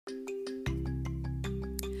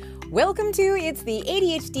Welcome to It's the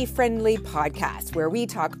ADHD Friendly Podcast, where we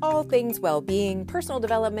talk all things well-being, personal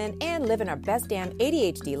development, and living our best damn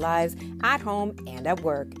ADHD lives at home and at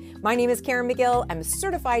work. My name is Karen McGill. I'm a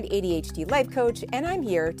certified ADHD life coach, and I'm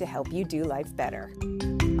here to help you do life better.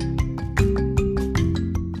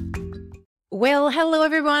 Well, hello,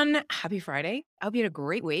 everyone. Happy Friday. I hope you had a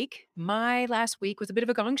great week. My last week was a bit of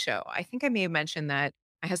a gong show. I think I may have mentioned that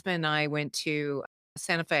my husband and I went to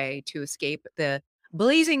Santa Fe to escape the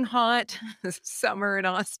blazing hot summer in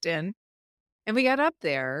Austin. And we got up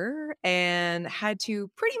there and had to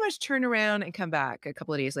pretty much turn around and come back a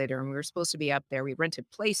couple of days later. And we were supposed to be up there. We rented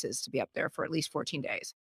places to be up there for at least 14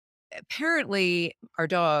 days. Apparently, our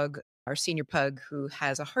dog, our senior pug, who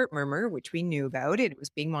has a heart murmur, which we knew about, it was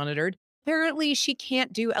being monitored. Apparently, she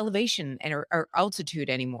can't do elevation or altitude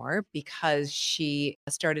anymore because she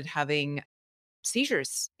started having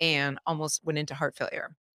seizures and almost went into heart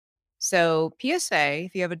failure. So, PSA,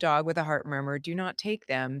 if you have a dog with a heart murmur, do not take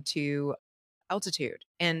them to altitude.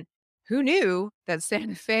 And who knew that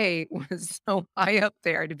Santa Fe was so high up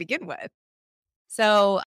there to begin with?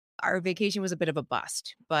 So, our vacation was a bit of a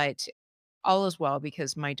bust, but all is well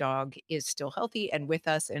because my dog is still healthy and with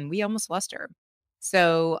us, and we almost lost her.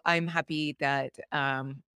 So, I'm happy that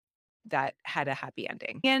that had a happy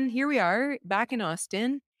ending. And here we are back in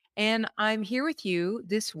Austin, and I'm here with you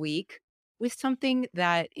this week with something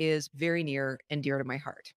that is very near and dear to my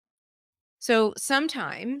heart. So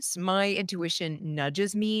sometimes my intuition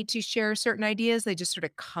nudges me to share certain ideas. They just sort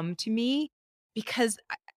of come to me because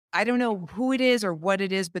I don't know who it is or what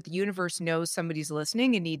it is, but the universe knows somebody's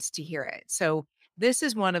listening and needs to hear it. So this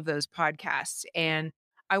is one of those podcasts. And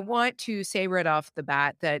I want to say right off the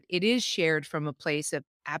bat that it is shared from a place of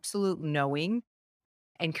absolute knowing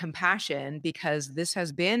and compassion because this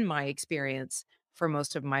has been my experience for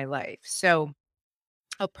most of my life. So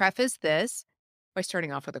I'll preface this by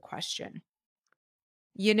starting off with a question.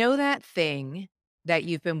 You know that thing that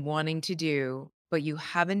you've been wanting to do, but you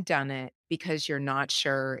haven't done it because you're not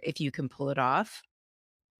sure if you can pull it off?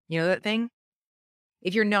 You know that thing?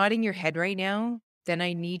 If you're nodding your head right now, then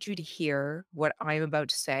I need you to hear what I'm about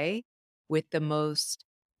to say with the most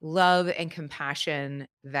love and compassion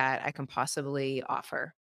that I can possibly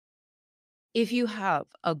offer. If you have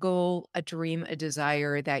a goal, a dream, a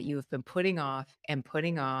desire that you've been putting off and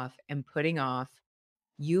putting off and putting off,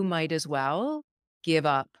 you might as well give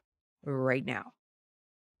up right now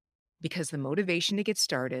because the motivation to get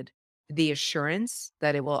started, the assurance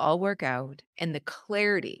that it will all work out, and the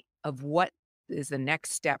clarity of what is the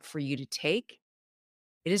next step for you to take,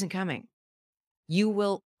 it isn't coming. You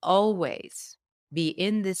will always be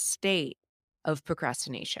in this state of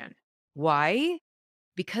procrastination. Why?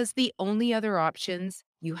 Because the only other options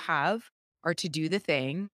you have are to do the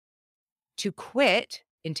thing, to quit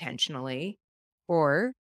intentionally,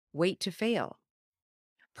 or wait to fail.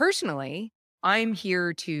 Personally, I'm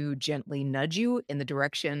here to gently nudge you in the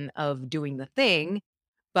direction of doing the thing.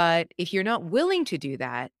 But if you're not willing to do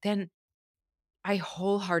that, then I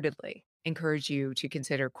wholeheartedly encourage you to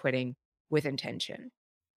consider quitting with intention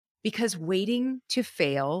because waiting to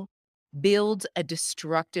fail builds a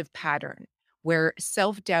destructive pattern where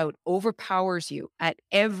self doubt overpowers you at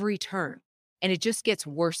every turn. And it just gets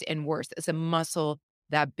worse and worse as a muscle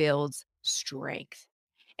that builds strength.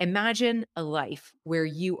 Imagine a life where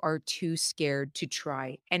you are too scared to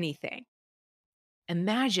try anything.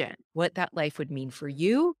 Imagine what that life would mean for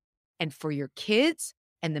you and for your kids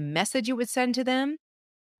and the message it would send to them.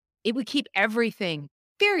 It would keep everything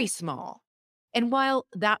very small. And while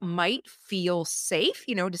that might feel safe,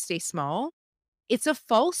 to stay small, it's a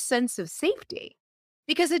false sense of safety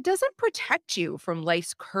because it doesn't protect you from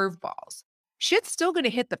life's curveballs. Shit's still going to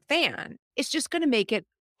hit the fan. It's just going to make it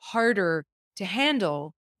harder to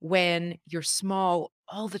handle when you're small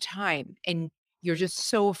all the time and you're just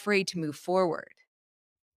so afraid to move forward.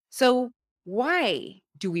 So, why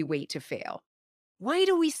do we wait to fail? Why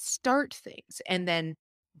do we start things and then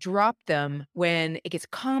drop them when it gets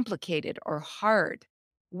complicated or hard?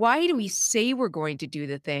 Why do we say we're going to do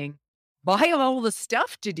the thing, buy all the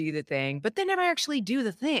stuff to do the thing, but then never actually do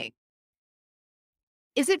the thing?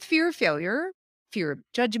 Is it fear of failure, fear of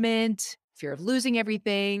judgment, fear of losing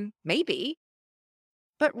everything? Maybe.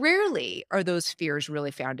 But rarely are those fears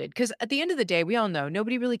really founded because at the end of the day, we all know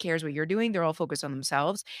nobody really cares what you're doing. They're all focused on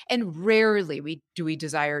themselves. And rarely we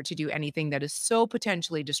desire to do anything that is so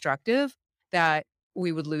potentially destructive that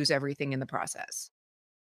we would lose everything in the process.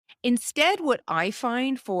 Instead, what I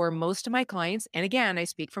find for most of my clients, and again, I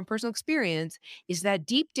speak from personal experience, is that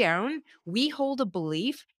deep down, we hold a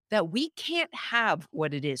belief that we can't have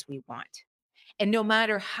what it is we want. And no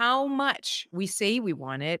matter how much we say we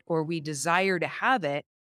want it or we desire to have it,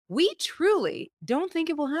 We truly don't think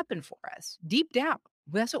it will happen for us. Deep down,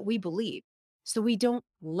 that's what we believe. So we don't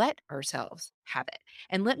let ourselves have it.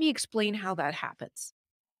 And let me explain how that happens.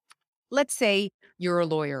 Let's say you're a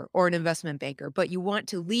lawyer or an investment banker, but you want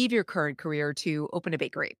to leave your current career to open a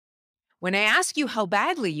bakery. When I ask you how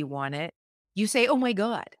badly you want it, you say, "Oh my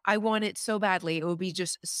God, I want it so badly. It would be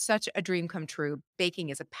just such a dream come true. Baking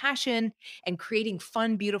is a passion, and creating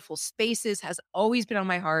fun, beautiful spaces has always been on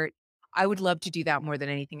my heart. I would love to do that more than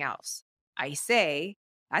anything else." I say,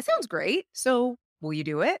 "That sounds great. So will you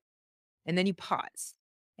do it?" And then you pause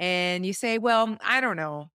and you say, "Well, I don't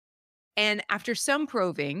know." And after some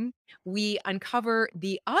probing, we uncover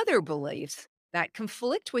the other beliefs that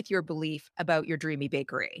conflict with your belief about your dreamy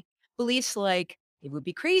bakery. Beliefs like, it would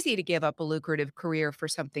be crazy to give up a lucrative career for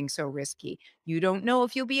something so risky. You don't know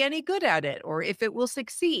if you'll be any good at it or if it will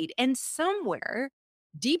succeed. And somewhere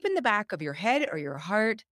deep in the back of your head or your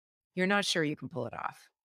heart, you're not sure you can pull it off.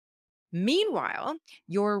 Meanwhile,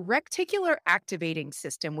 your reticular activating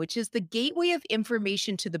system, which is the gateway of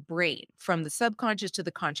information to the brain from the subconscious to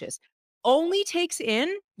the conscious, only takes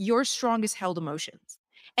in your strongest held emotions.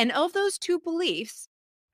 And of those two beliefs,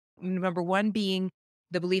 number one being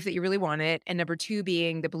the belief that you really want it, and number two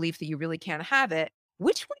being the belief that you really can't have it,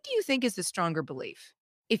 which one do you think is the stronger belief?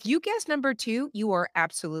 If you guess number two, you are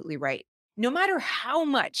absolutely right. No matter how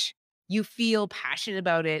much you feel passionate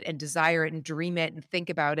about it and desire it and dream it and think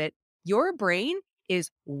about it, your brain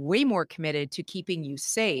is way more committed to keeping you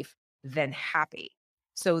safe than happy.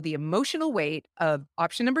 So the emotional weight of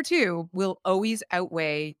option number two will always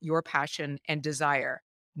outweigh your passion and desire.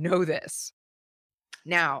 Know this.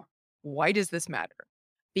 Now, why does this matter?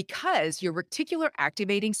 Because your reticular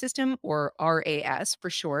activating system, or RAS for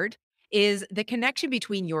short, is the connection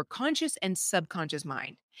between your conscious and subconscious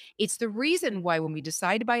mind. It's the reason why when we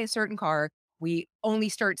decide to buy a certain car, we only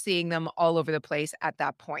start seeing them all over the place at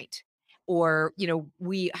that point. Or,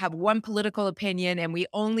 we have one political opinion and we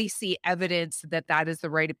only see evidence that that is the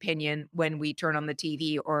right opinion when we turn on the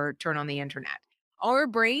TV or turn on the internet. Our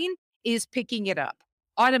brain is picking it up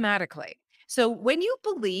automatically. So when you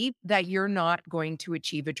believe that you're not going to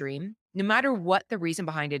achieve a dream, no matter what the reason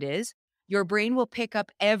behind it is, your brain will pick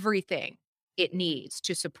up everything it needs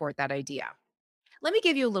to support that idea. Let me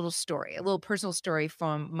give you a little story, a little personal story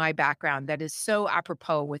from my background that is so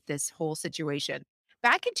apropos with this whole situation.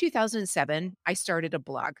 Back in 2007, I started a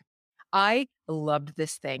blog. I loved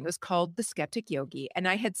this thing. It was called The Skeptic Yogi, and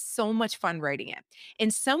I had so much fun writing it.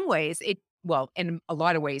 In some ways, in a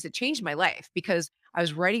lot of ways, it changed my life because I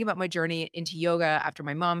was writing about my journey into yoga after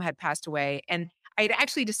my mom had passed away. And I'd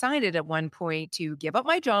actually decided at one point to give up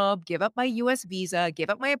my job, give up my US visa, give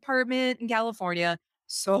up my apartment in California,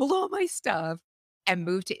 solo my stuff, and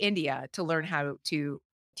moved to India to learn how to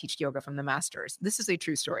teach yoga from the masters. This is a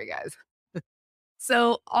true story, guys.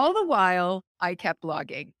 So all the while, I kept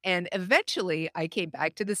blogging. And eventually, I came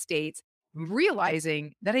back to the States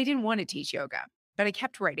realizing that I didn't want to teach yoga, but I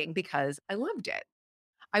kept writing because I loved it.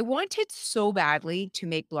 I wanted so badly to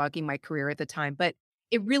make blogging my career at the time, but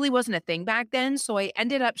it really wasn't a thing back then. So I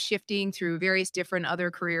ended up shifting through various different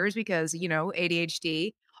other careers because,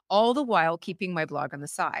 ADHD, all the while keeping my blog on the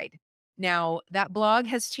side. Now, that blog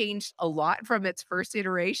has changed a lot from its first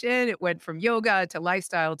iteration. It went from yoga to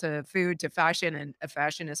lifestyle to food to fashion, and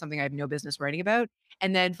fashion is something I have no business writing about.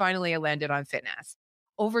 And then finally, I landed on fitness.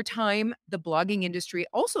 Over time, the blogging industry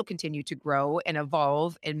also continued to grow and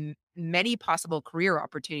evolve, and many possible career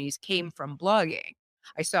opportunities came from blogging.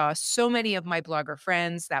 I saw so many of my blogger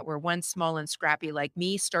friends that were once small and scrappy like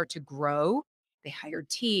me start to grow. They hired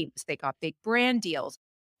teams, they got big brand deals.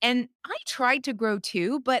 And I tried to grow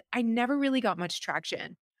too, but I never really got much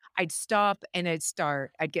traction. I'd stop and I'd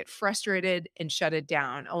start. I'd get frustrated and shut it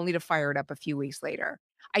down, only to fire it up a few weeks later.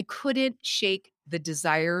 I couldn't shake the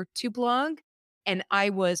desire to blog, and I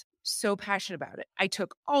was so passionate about it. I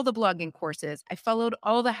took all the blogging courses, I followed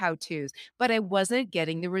all the how to's, but I wasn't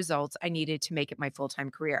getting the results I needed to make it my full time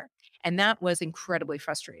career. And that was incredibly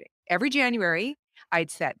frustrating. Every January,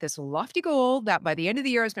 I'd set this lofty goal that by the end of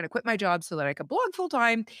the year, I was going to quit my job so that I could blog full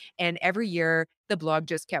time. And every year, the blog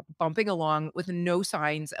just kept bumping along with no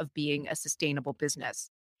signs of being a sustainable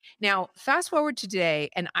business. Now, fast forward to today,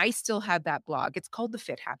 and I still have that blog. It's called The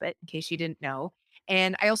Fit Habit, in case you didn't know.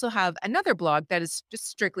 And I also have another blog that is just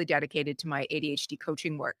strictly dedicated to my ADHD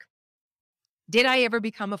coaching work. Did I ever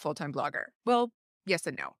become a full time blogger? Well, yes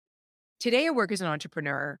and no. Today, I work as an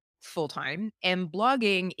entrepreneur full time, and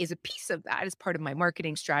blogging is a piece of that. It's part of my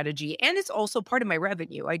marketing strategy, and it's also part of my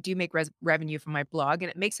revenue. I do make revenue from my blog,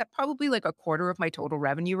 and it makes up probably like a quarter of my total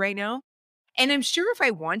revenue right now. And I'm sure if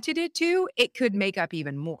I wanted it to, it could make up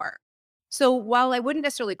even more. So while I wouldn't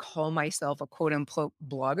necessarily call myself a quote unquote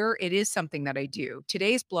blogger, it is something that I do.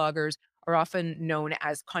 Today's bloggers are often known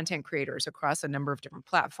as content creators across a number of different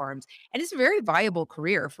platforms. And it's a very viable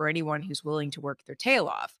career for anyone who's willing to work their tail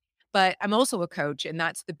off. But I'm also a coach, and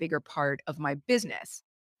that's the bigger part of my business.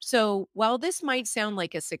 So while this might sound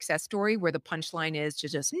like a success story where the punchline is to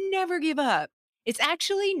just never give up, it's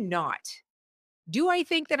actually not. Do I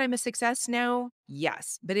think that I'm a success now?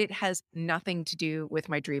 Yes, but it has nothing to do with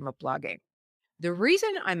my dream of blogging. The reason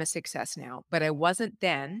I'm a success now, but I wasn't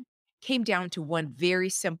then, came down to one very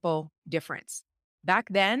simple difference. Back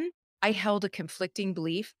then, I held a conflicting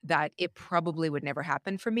belief that it probably would never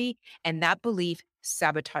happen for me. And that belief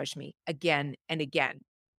sabotaged me again and again.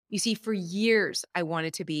 You see, for years, I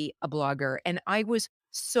wanted to be a blogger and I was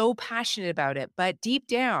so passionate about it. But deep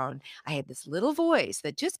down, I had this little voice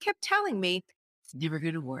that just kept telling me it's never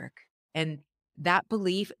going to work. And that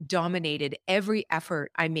belief dominated every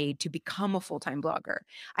effort I made to become a full time blogger.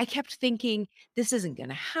 I kept thinking, this isn't going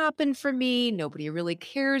to happen for me. Nobody really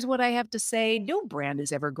cares what I have to say. No brand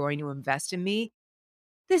is ever going to invest in me.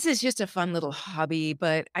 This is just a fun little hobby,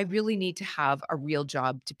 but I really need to have a real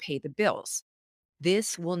job to pay the bills.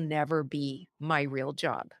 This will never be my real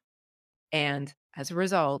job. And as a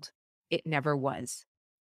result, it never was.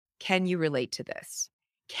 Can you relate to this?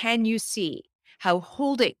 Can you see how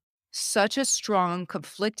holding such a strong,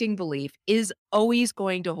 conflicting belief is always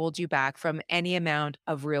going to hold you back from any amount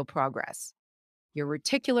of real progress? Your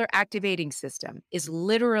reticular activating system is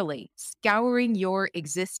literally scouring your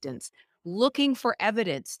existence, looking for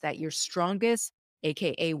evidence that your strongest,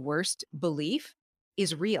 AKA worst belief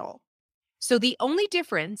is real. So the only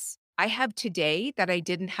difference I have today that I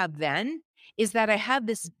didn't have then is that I have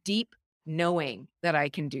this deep knowing that I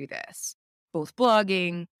can do this. Both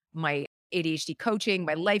blogging, my ADHD coaching,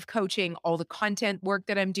 my life coaching, all the content work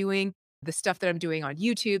that I'm doing, the stuff that I'm doing on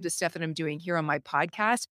YouTube, the stuff that I'm doing here on my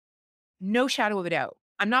podcast, no shadow of a doubt.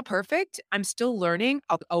 I'm not perfect. I'm still learning.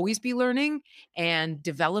 I'll always be learning and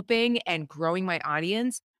developing and growing my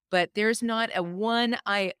audience, but there's not a one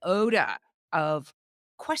iota of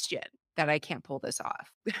question that I can't pull this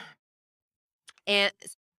off. And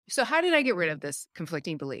so, how did I get rid of this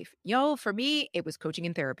conflicting belief? Y'all, for me, it was coaching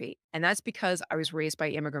and therapy. And that's because I was raised by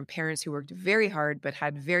immigrant parents who worked very hard, but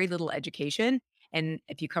had very little education. And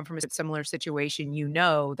if you come from a similar situation, you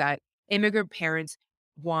know that immigrant parents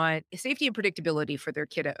want safety and predictability for their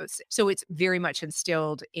kiddos. So, it's very much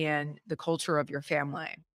instilled in the culture of your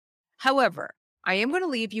family. However, I am going to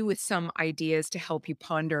leave you with some ideas to help you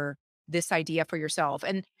ponder this idea for yourself.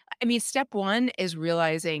 And I mean, step one is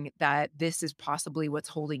realizing that this is possibly what's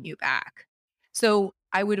holding you back. So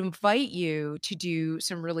I would invite you to do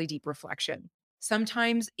some really deep reflection.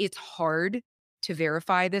 Sometimes it's hard to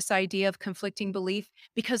verify this idea of conflicting belief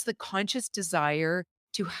because the conscious desire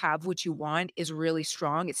to have what you want is really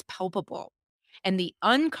strong, it's palpable. And the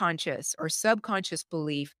unconscious or subconscious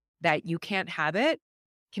belief that you can't have it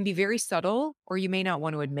can be very subtle, or you may not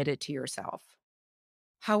want to admit it to yourself.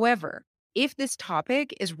 However, if this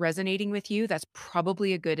topic is resonating with you, that's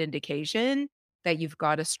probably a good indication that you've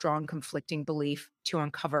got a strong conflicting belief to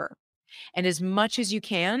uncover. And as much as you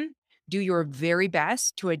can, do your very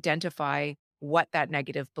best to identify what that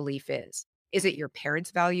negative belief is. Is it your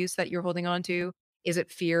parents' values that you're holding on to? Is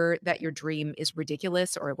it fear that your dream is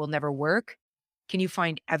ridiculous or it will never work? Can you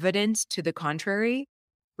find evidence to the contrary?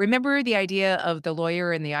 Remember the idea of the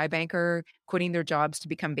lawyer and the iBanker quitting their jobs to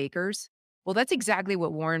become bakers? Well, that's exactly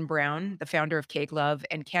what Warren Brown, the founder of Cake Love,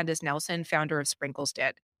 and Candace Nelson, founder of Sprinkles,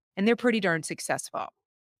 did. And they're pretty darn successful.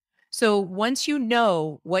 So once you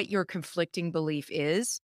know what your conflicting belief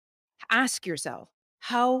is, ask yourself,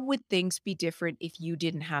 how would things be different if you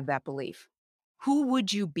didn't have that belief? Who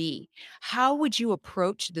would you be? How would you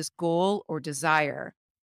approach this goal or desire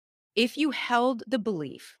if you held the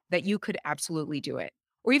belief that you could absolutely do it?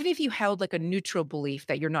 Or even if you held like a neutral belief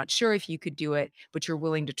that you're not sure if you could do it, but you're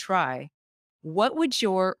willing to try, what would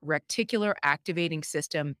your reticular activating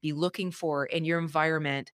system be looking for in your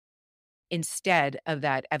environment instead of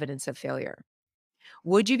that evidence of failure?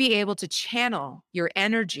 Would you be able to channel your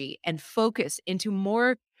energy and focus into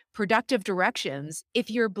more productive directions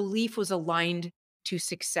if your belief was aligned to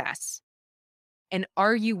success? And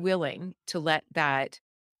are you willing to let that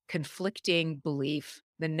conflicting belief,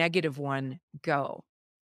 the negative one, go?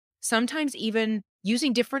 Sometimes even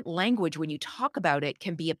using different language when you talk about it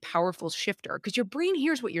can be a powerful shifter because your brain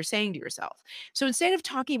hears what you're saying to yourself. So instead of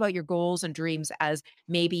talking about your goals and dreams as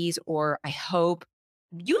maybes or I hope,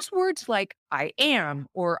 use words like I am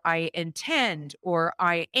or I intend or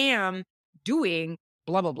I am doing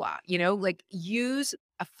blah, blah, blah. Like use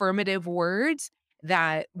affirmative words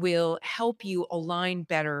that will help you align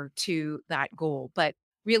better to that goal. But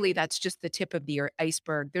really, that's just the tip of the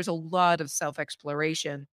iceberg. There's a lot of self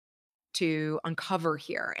exploration to uncover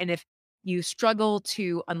here. And if you struggle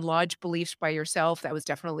to unlodge beliefs by yourself, that was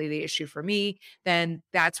definitely the issue for me, then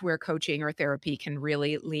that's where coaching or therapy can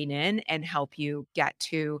really lean in and help you get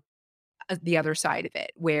to the other side of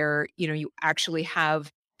it, where, you actually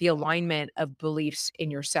have the alignment of beliefs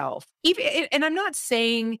in yourself. Even and I'm not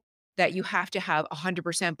saying that you have to have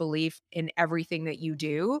 100% belief in everything that you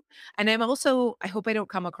do. And I hope I don't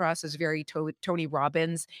come across as very Tony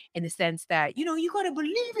Robbins in the sense that, you got to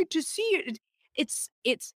believe it to see it.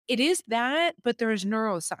 It is that, but there's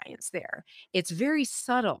neuroscience there. It's very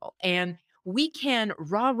subtle, and we can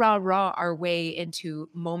rah our way into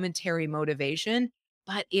momentary motivation,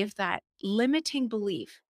 but if that limiting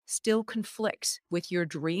belief still conflicts with your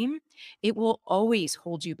dream, it will always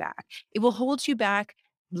hold you back. It will hold you back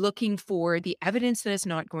looking for the evidence that it's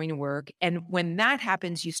not going to work. And when that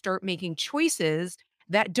happens, you start making choices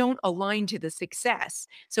that don't align to the success.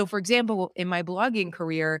 So, for example, in my blogging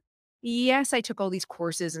career, yes, I took all these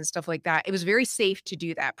courses and stuff like that. It was very safe to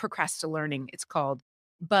do that. Procrastinating, it's called.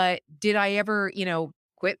 But did I ever,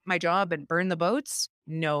 quit my job and burn the boats?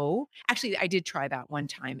 No. Actually, I did try that one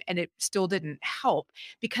time and it still didn't help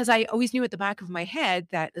because I always knew at the back of my head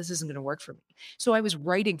that this isn't going to work for me. So I was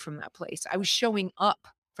writing from that place. I was showing up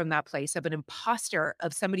from that place of an imposter,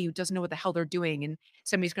 of somebody who doesn't know what the hell they're doing. And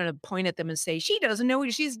somebody's going to point at them and say, she doesn't know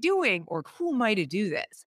what she's doing, or who am I to do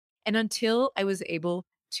this? And until I was able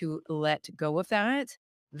to let go of that,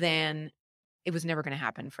 then it was never going to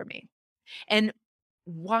happen for me. And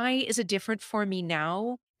why is it different for me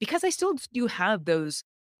now? Because I still do have those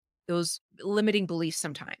limiting beliefs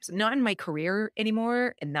sometimes. Not in my career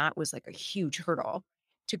anymore, and that was like a huge hurdle.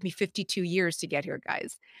 Took me 52 years to get here,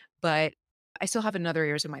 guys, but I still have another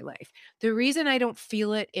areas of my life. The reason I don't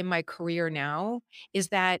feel it in my career now is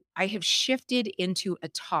that I have shifted into a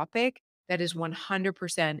topic that is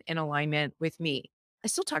 100% in alignment with me. I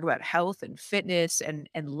still talk about health and fitness and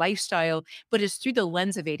lifestyle, but it's through the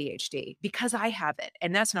lens of ADHD because I have it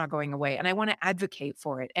and that's not going away. And I want to advocate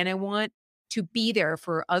for it. And I want to be there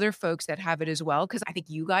for other folks that have it as well, because I think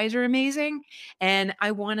you guys are amazing. And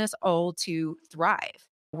I want us all to thrive.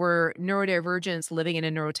 We're neurodivergents living in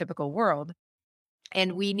a neurotypical world.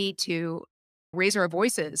 And we need to raise our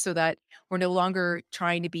voices so that we're no longer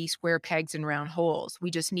trying to be square pegs in round holes. We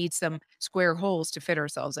just need some square holes to fit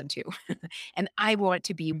ourselves into. And I want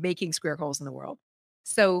to be making square holes in the world.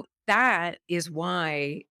 So that is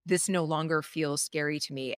why this no longer feels scary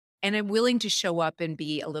to me. And I'm willing to show up and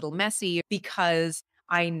be a little messy because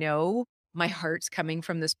I know my heart's coming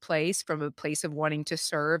from this place, from a place of wanting to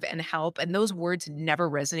serve and help. And those words never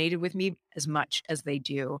resonated with me as much as they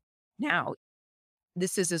do now.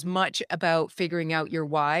 This is as much about figuring out your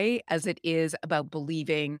why as it is about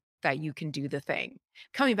believing that you can do the thing.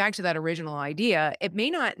 Coming back to that original idea, it may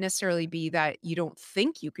not necessarily be that you don't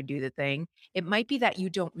think you could do the thing. It might be that you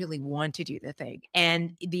don't really want to do the thing.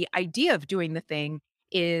 And the idea of doing the thing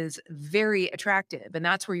is very attractive. And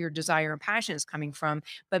that's where your desire and passion is coming from.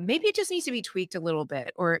 But maybe it just needs to be tweaked a little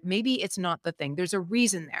bit, or maybe it's not the thing. There's a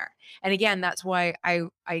reason there. And again, that's why I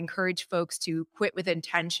encourage folks to quit with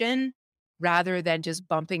intention rather than just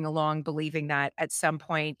bumping along believing that at some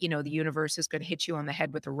point, the universe is going to hit you on the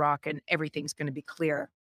head with a rock and everything's going to be clear.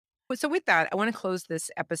 So with that, I want to close this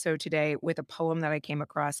episode today with a poem that I came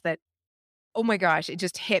across that, oh my gosh, it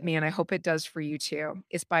just hit me and I hope it does for you too.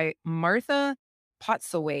 It's by Martha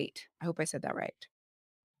Potzelwaite. I hope I said that right.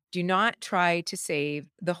 Do not try to save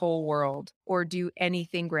the whole world or do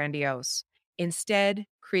anything grandiose. Instead,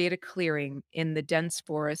 create a clearing in the dense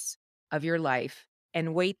forests of your life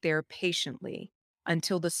and wait there patiently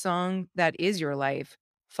until the song that is your life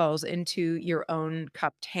falls into your own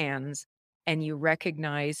cupped hands and you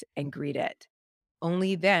recognize and greet it.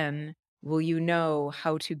 Only then will you know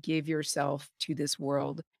how to give yourself to this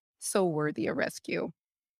world so worthy a rescue.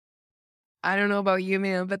 I don't know about you,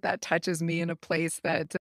 man, but that touches me in a place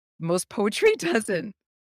that most poetry doesn't.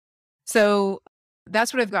 So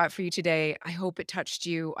that's what I've got for you today. I hope it touched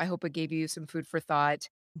you. I hope it gave you some food for thought.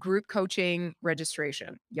 Group coaching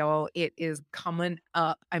registration, y'all, it is coming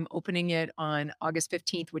up. I'm opening it on August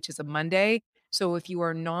 15th, which is a Monday. So if you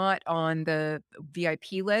are not on the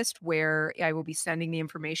VIP list where I will be sending the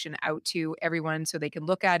information out to everyone so they can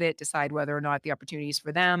look at it, decide whether or not the opportunity is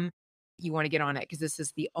for them, you want to get on it because this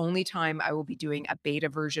is the only time I will be doing a beta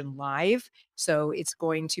version live. So it's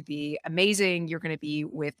going to be amazing. You're going to be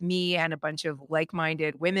with me and a bunch of like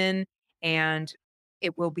minded women, and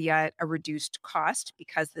it will be at a reduced cost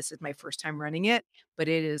because this is my first time running it, but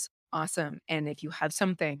it is awesome. And if you have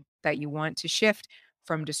something that you want to shift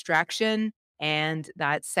from distraction and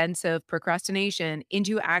that sense of procrastination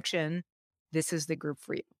into action, this is the group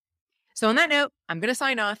for you. So on that note, I'm going to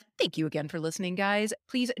sign off. Thank you again for listening, guys.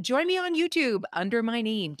 Please join me on YouTube under my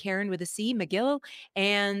name, Karen with a C, McGill.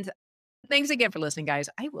 And thanks again for listening, guys.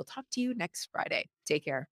 I will talk to you next Friday. Take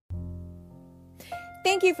care.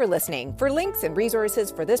 Thank you for listening. For links and resources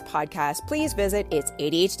for this podcast, please visit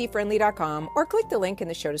itsadhdfriendly.com or click the link in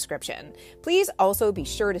the show description. Please also be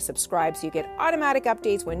sure to subscribe so you get automatic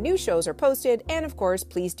updates when new shows are posted. And of course,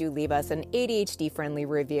 please do leave us an ADHD-friendly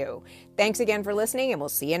review. Thanks again for listening, and we'll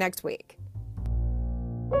see you next week.